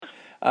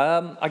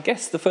I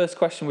guess the first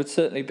question would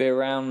certainly be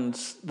around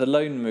the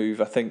loan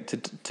move, I think,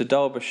 to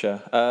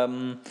Derbyshire.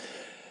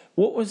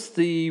 What was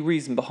the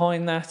reason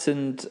behind that,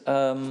 and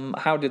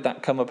how did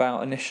that come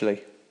about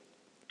initially?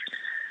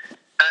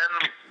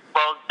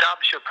 Well,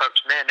 Derbyshire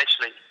approached me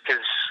initially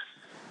because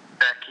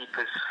their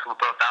keepers were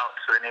both out,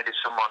 so they needed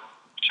someone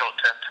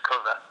short-term to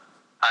cover.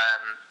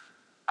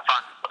 I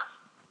found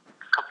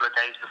a couple of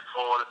days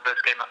before the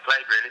first game I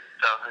played, really,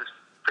 so it was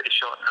pretty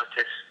short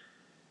notice.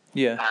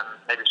 Yeah.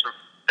 Maybe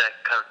their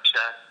coach,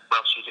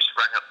 she just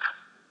rang up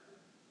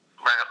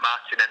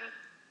Martin and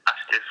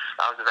asked if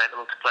I was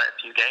available to play a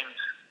few games.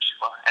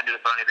 Well, ended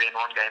up only being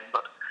one game,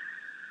 but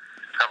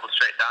travelled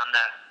straight down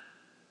there,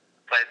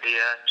 played the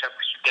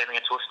championship game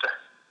against Worcester.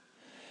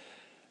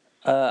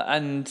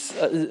 And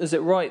is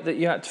it right that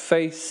you had to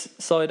face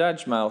Syed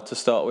Ajmal to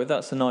start with?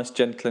 That's a nice,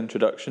 gentle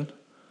introduction.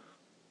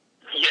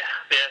 Yeah,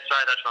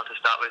 Syed Ajmal to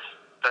start with.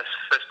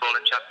 First ball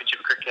in championship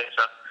cricket,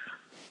 so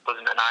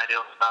wasn't an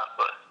ideal start,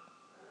 but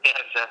yeah,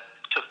 it was a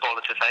tough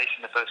bowler to face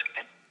in the first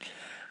game.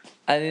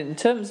 And in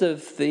terms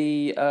of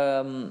the,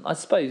 I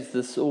suppose,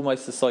 this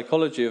almost the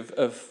psychology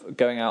of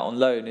going out on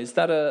loan, is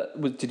that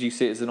did you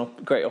see it as a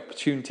great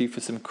opportunity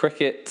for some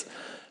cricket,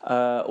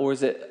 or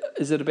is it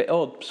a bit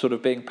odd, sort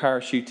of being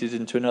parachuted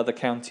into another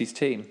county's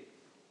team?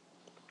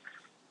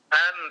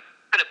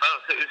 Bit of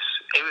both. It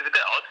was a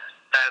bit odd.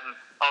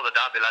 All the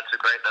Derby lads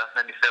were great though,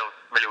 made me feel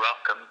really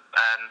welcome.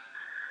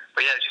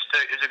 But yeah, it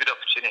was a good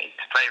opportunity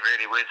to play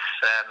really with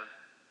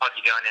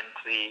Podgy going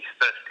into the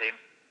first team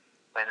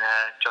when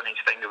Johnny's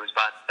finger was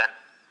bad. Then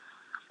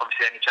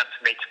obviously any chance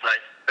for me to play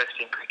first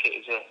team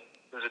cricket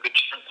was a good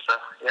chance. So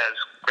yeah, it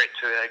was great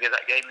to get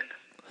that game in.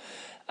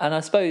 And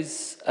I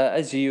suppose,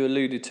 as you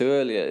alluded to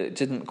earlier, it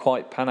didn't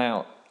quite pan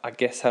out, I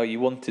guess, how you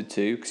wanted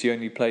to, because you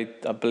only played,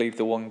 I believe,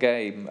 the one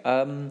game.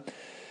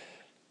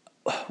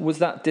 Was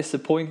that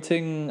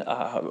disappointing?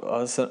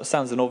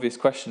 Sounds an obvious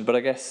question, but I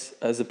guess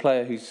as a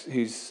player who's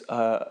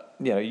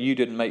you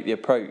didn't make the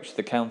approach,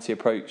 the county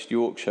approached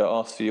Yorkshire,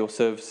 asked for your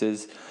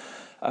services,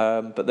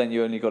 but then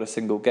you only got a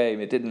single game.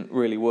 It didn't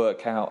really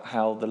work out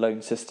how the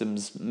loan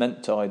system's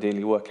meant to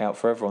ideally work out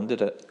for everyone,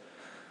 did it?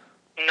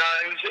 No,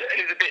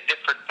 it was a bit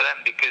different for them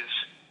because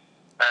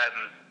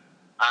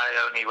I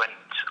only went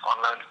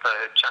on loan for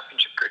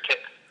championship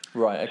cricket.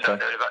 Right, okay. So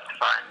they were about to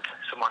find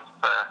someone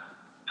for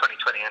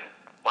 2020 and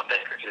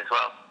one-day cricket as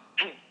well.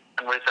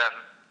 And with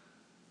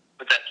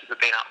their keeper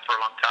being out for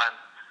a long time,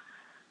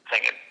 I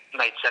think it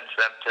made sense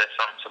for them to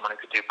find someone who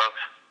could do both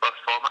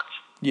formats.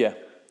 Yeah.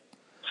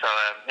 So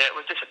it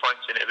was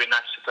disappointing. It would be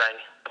nice to play.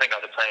 I think I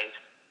would have played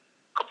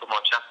a couple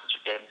more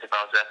championship games if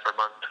I was there for a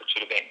month, which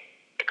would have been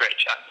a great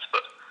chance.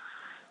 But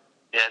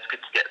yeah, it's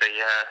good to get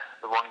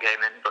the one game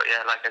in. But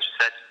yeah, like I just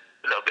said,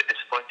 a little bit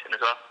disappointing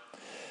as well.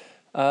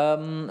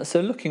 So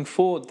looking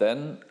forward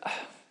then,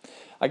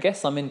 I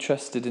guess I'm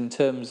interested in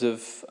terms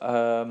of,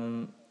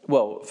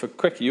 for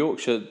Cricket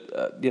Yorkshire,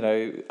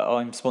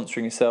 I'm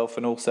sponsoring yourself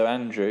and also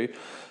Andrew,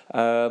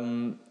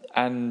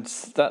 and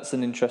that's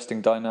an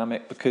interesting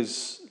dynamic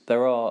because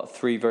there are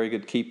three very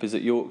good keepers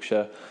at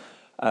Yorkshire,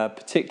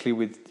 particularly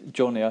with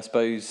Johnny, I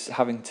suppose,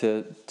 having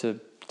to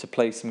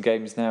play some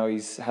games now.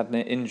 He's had an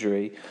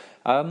injury.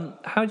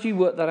 How do you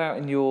work that out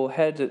in your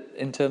head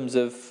in terms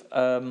of,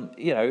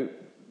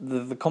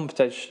 the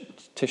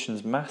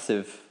competition's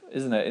massive,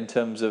 isn't it, in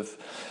terms of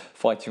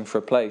fighting for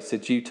a place? So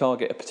do you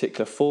target a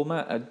particular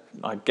format?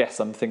 I guess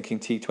I'm thinking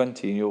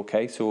T20 in your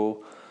case, or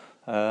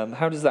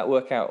how does that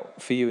work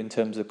out for you in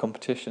terms of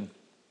competition?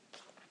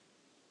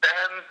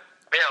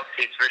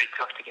 Obviously it's really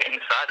tough to get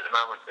inside at the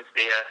moment with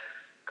the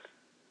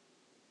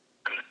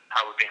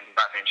how we've been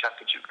battling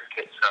championship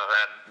cricket. So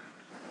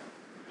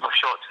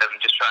short term,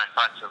 just try and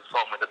find some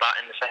form with the bat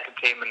in the second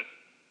team and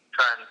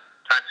try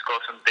and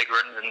score some big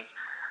runs, and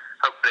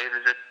hopefully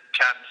there's a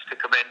chance to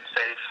come in,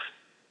 save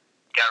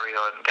Gary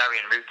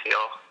and Rooty,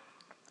 or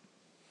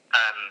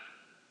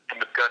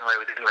end up going away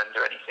with England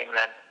or anything.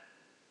 Then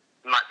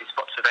there might be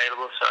spots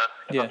available. So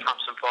if I find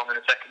some form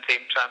in the second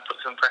team, try and put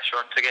some pressure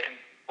on to get in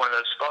one of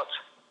those spots.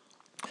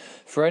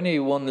 For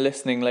anyone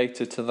listening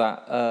later to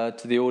that,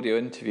 to the audio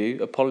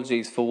interview,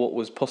 apologies for what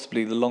was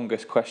possibly the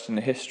longest question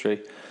in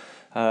history.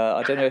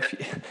 I don't know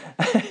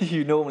if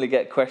you normally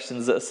get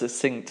questions that are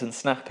succinct and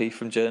snappy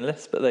from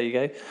journalists, but there you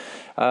go.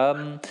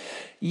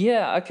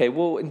 Okay.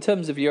 Well, in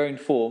terms of your own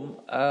form,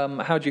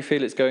 how do you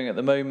feel it's going at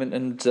the moment?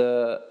 And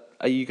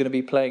are you going to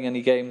be playing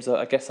any games?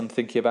 I guess I'm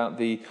thinking about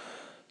the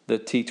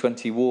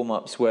T20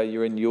 warm-ups where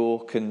you're in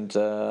York and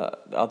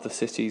other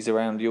cities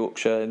around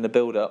Yorkshire in the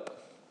build-up.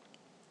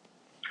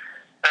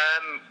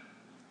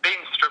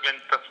 Been struggling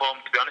to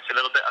perform, to be honest, a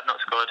little bit. I've not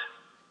scored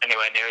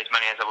anywhere near as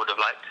many as I would have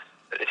liked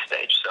at this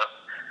stage. So,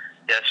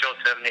 yeah, short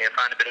term, need to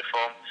find a bit of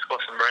form, score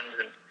some runs.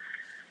 And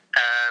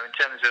in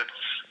terms of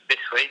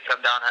this week, I'm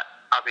down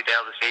at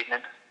Abbeydale this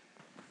evening,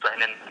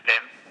 playing in the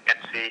game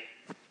against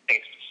I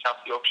think it's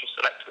South Yorkshire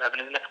Select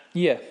 11, isn't it?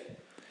 Yeah.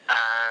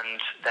 And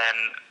then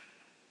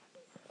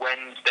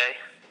Wednesday,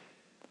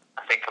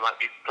 I think I might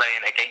be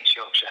playing against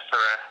Yorkshire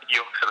for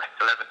York Select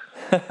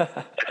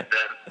 11.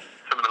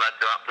 Just some of the lads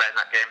who aren't playing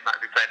that game might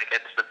be playing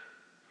against them.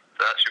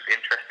 So that should be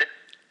interesting.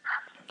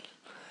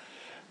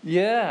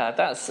 Yeah,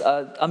 that's.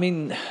 I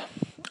mean,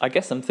 I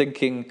guess I'm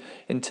thinking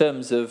in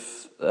terms of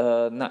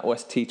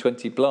NatWest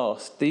T20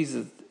 Blast. These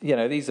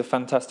are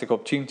fantastic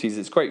opportunities.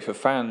 It's great for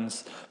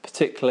fans,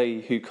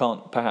 particularly who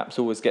can't perhaps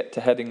always get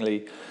to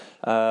Headingley,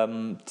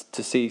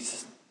 to see,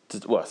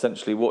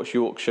 essentially watch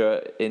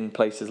Yorkshire in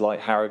places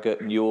like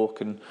Harrogate and York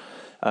and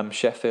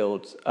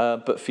Sheffield.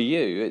 But for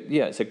you,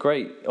 it's a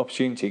great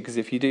opportunity, because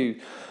if you do,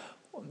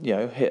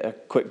 hit a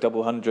quick double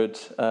 100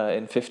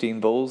 in 15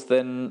 balls,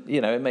 then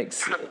it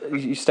makes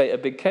you state a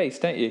big case,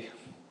 don't you?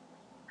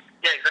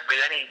 Yeah, exactly.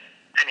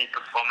 Any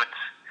performance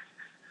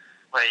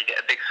where you get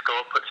a big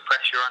score puts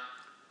pressure on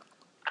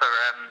for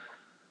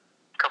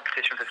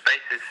competition for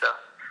spaces. So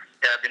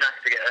yeah, it'd be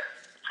nice to get a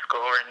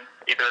score in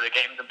either of the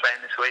games I'm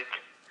playing this week.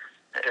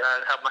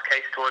 Help my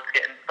case towards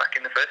getting back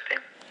in the first team.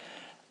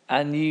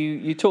 And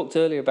you talked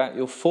earlier about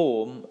your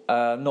form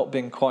not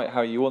being quite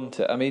how you want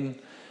it. I mean,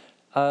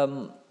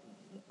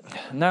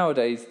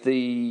 nowadays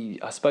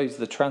I suppose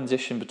the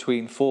transition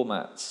between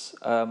formats,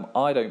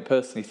 I don't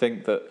personally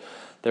think that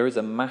there is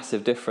a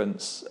massive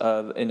difference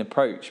in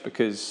approach,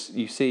 because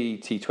you see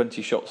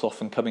T20 shots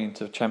often coming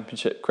into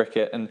Championship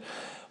cricket, and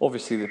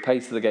obviously the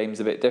pace of the game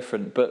is a bit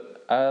different.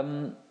 But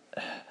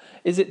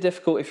is it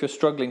difficult if you're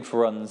struggling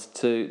for runs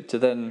to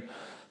then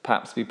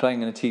perhaps be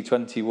playing in a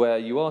T20 where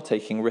you are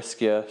taking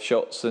riskier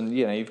shots and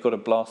you've got to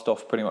blast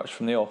off pretty much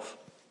from the off?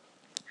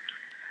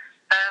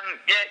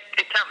 Yeah,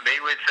 it can be.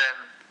 With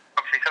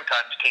obviously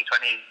sometimes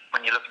T20,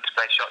 when you're looking to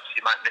play shots,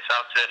 you might miss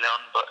out early on,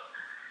 but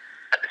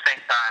at the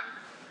same time,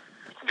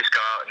 you can just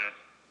go out and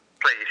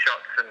play your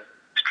shots and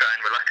just try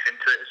and relax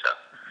into it. So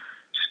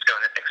just go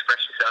and express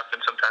yourself,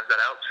 and sometimes that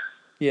helps.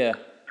 Yeah.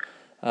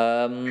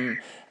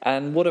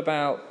 And what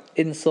about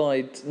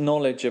inside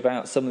knowledge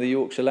about some of the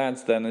Yorkshire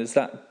lads then? Is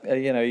that,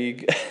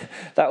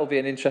 that will be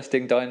an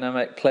interesting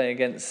dynamic playing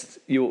against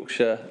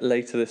Yorkshire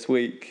later this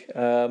week.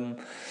 Are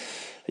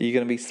you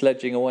going to be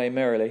sledging away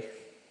merrily? There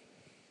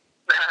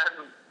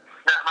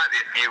might be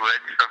a few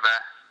words from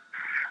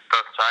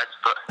both sides,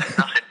 but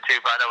nothing too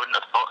bad, I wouldn't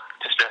have thought.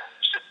 Just a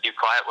few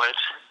quiet words.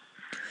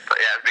 But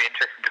yeah, it'd be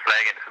interesting to play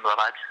against some of the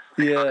lads.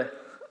 Yeah.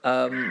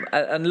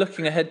 And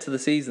looking ahead to the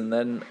season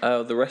then,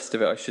 the rest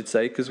of it I should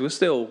say, because we're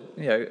still,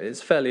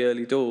 it's fairly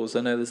early doors.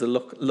 I know there's a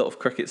lot of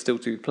cricket still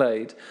to be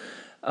played.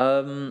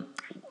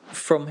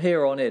 From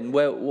here on in,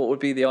 what would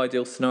be the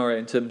ideal scenario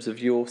in terms of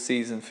your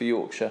season for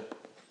Yorkshire?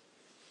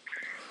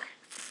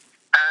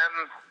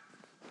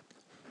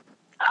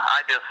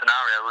 Ideal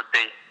scenario would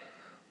be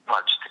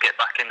just to get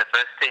back in the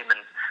first team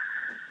and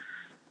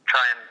try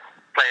and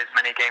play as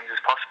many games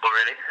as possible,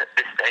 really, at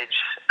this stage.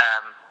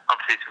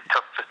 Obviously, it's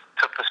tougher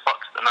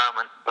spots at the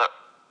moment, but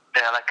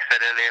yeah, like I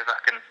said earlier, if I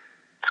can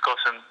score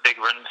some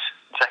big runs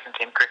in second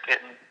team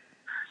cricket and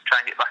try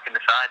and get back in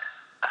the side,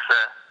 that's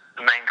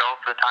the main goal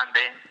for the time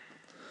being.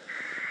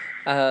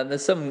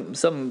 There's some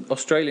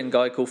Australian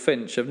guy called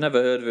Finch. I've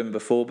never heard of him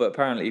before, but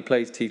apparently he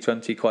plays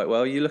T20 quite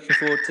well. Are you looking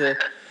forward to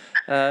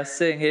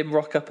seeing him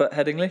rock up at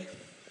Headingley?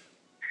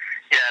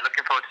 Yeah,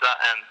 looking forward to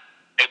that.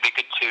 It'd be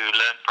good to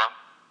learn from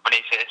when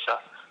he's here, so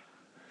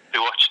be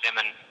watching him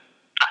and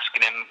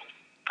asking him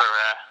for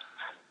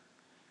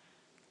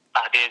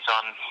ideas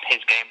on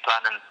his game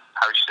plan and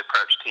how he should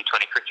approach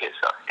T20 cricket.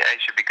 So yeah, he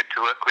should be good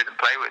to work with and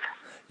play with.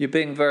 You're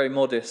being very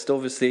modest.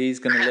 Obviously, he's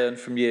going to learn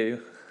from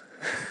you.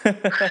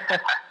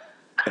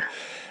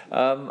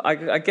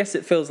 I guess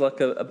it feels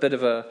like a bit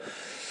of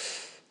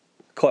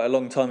quite a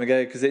long time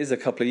ago, because it is a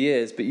couple of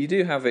years, but you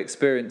do have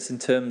experience in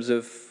terms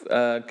of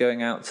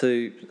going out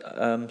to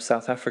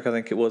South Africa, I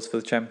think it was, for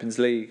the Champions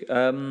League.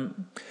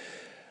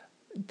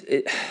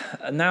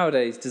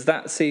 Nowadays, does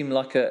that seem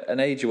like an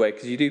age away?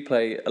 Because you do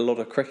play a lot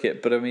of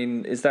cricket, but I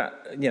mean, is that,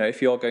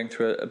 if you are going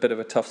through a bit of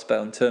a tough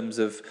spell in terms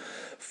of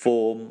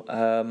form,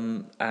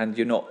 and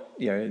you're not,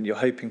 you're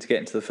hoping to get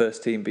into the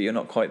first team, but you're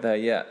not quite there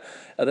yet,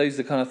 are those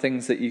the kind of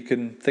things that you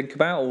can think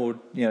about, or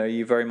are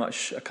you very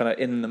much a kind of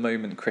in the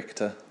moment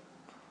cricketer?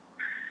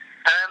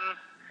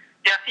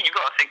 Yeah, I think you've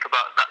got to think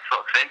about that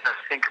sort of thing.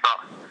 Think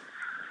about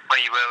where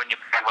you were when you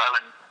played well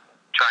and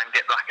try and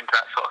get back into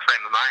that sort of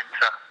frame of mind.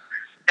 So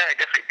yeah,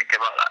 definitely think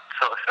about that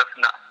sort of stuff,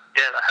 and that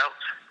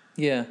helps.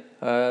 Yeah.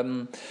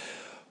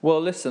 Well,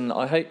 listen,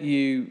 I hope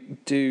you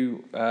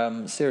do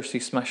seriously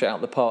smash it out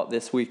the park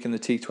this week in the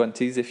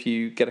T20s if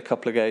you get a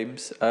couple of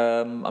games.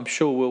 I'm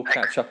sure we'll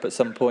catch up at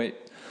some point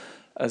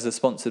as a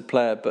sponsored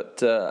player.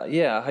 But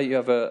I hope you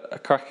have a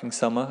cracking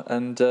summer,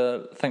 and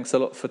thanks a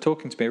lot for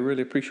talking to me. I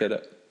really appreciate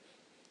it.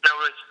 No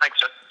worries. Thanks,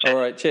 John.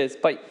 All right, cheers.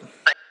 Bye.